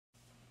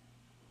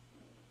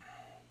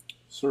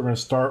So we're going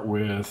to start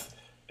with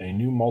a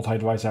new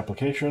multi-device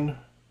application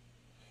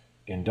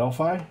in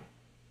Delphi.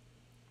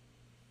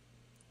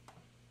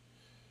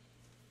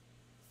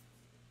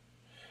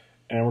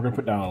 And we're going to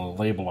put down a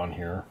label on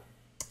here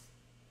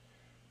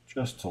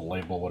just to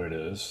label what it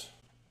is.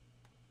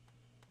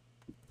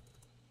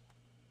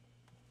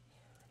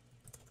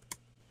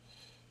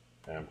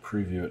 And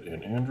preview it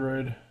in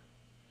Android.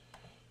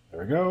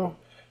 There we go.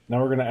 Now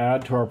we're going to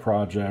add to our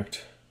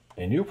project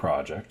a new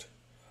project,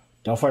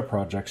 Delphi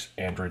Projects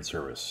Android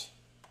Service.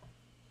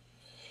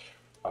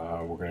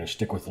 We're going to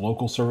stick with the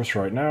local service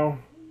right now.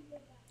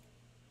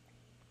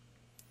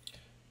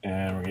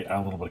 And we're going to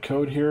add a little bit of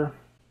code here.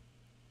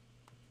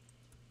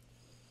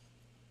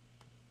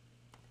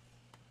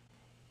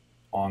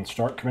 On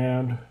start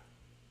command.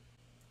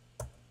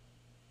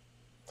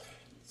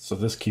 So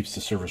this keeps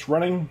the service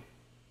running.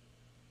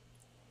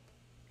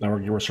 Now we're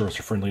going to give our service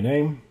a friendly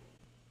name.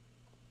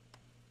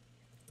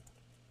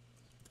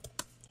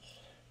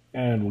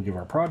 And we'll give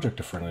our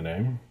project a friendly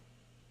name.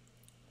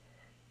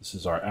 This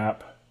is our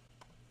app.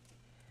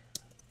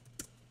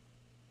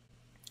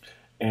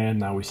 And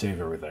now we save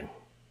everything.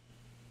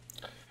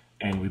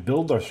 And we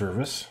build our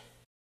service.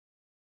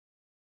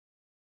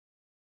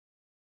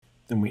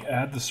 Then we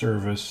add the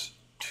service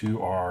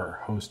to our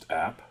host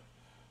app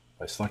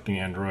by selecting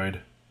Android,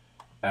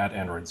 add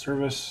Android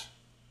service,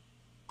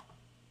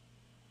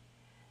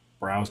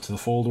 browse to the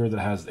folder that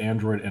has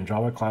Android and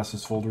Java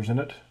classes folders in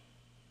it,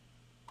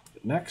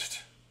 hit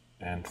next,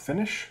 and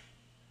finish.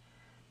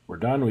 We're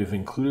done. We've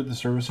included the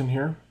service in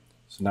here.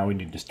 So now we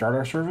need to start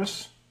our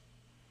service.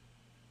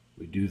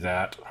 We do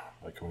that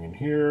by coming in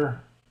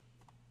here,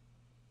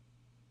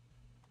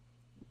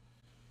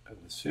 add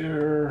this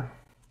here,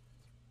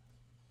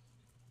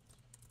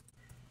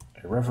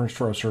 a reference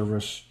to our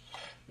service,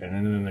 and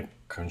then in the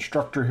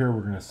constructor here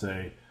we're going to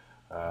say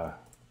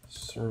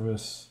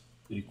service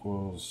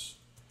equals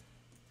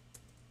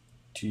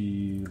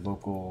t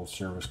local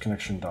service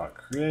connection dot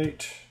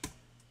create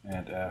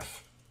and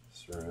f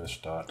service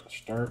dot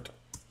start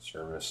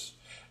service,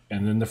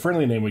 and then the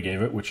friendly name we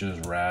gave it, which is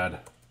rad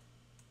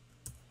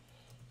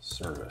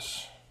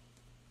service.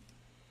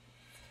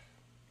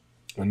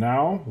 And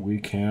now we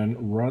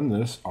can run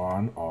this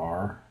on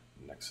our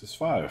Nexus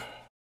 5.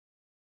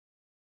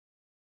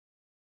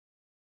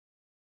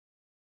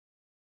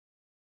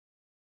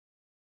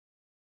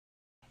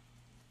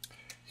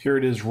 Here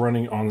it is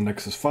running on the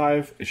Nexus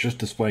 5. It's just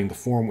displaying the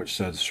form which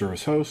says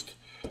service host.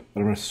 But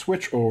I'm going to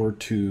switch over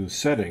to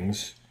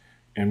settings,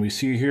 and we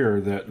see here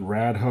that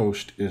rad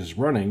host is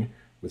running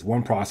with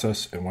one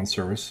process and one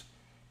service.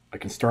 I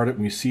can start it,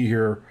 and we see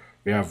here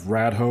we have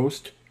rad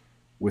host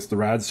with the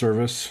rad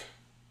service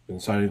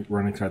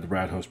running inside the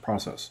rad host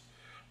process.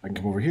 I can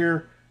come over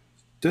here,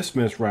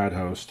 dismiss rad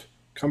host,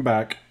 come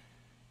back,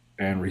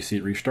 and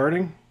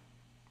restarting,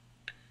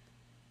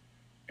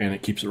 and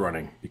it keeps it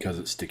running because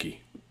it's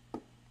sticky.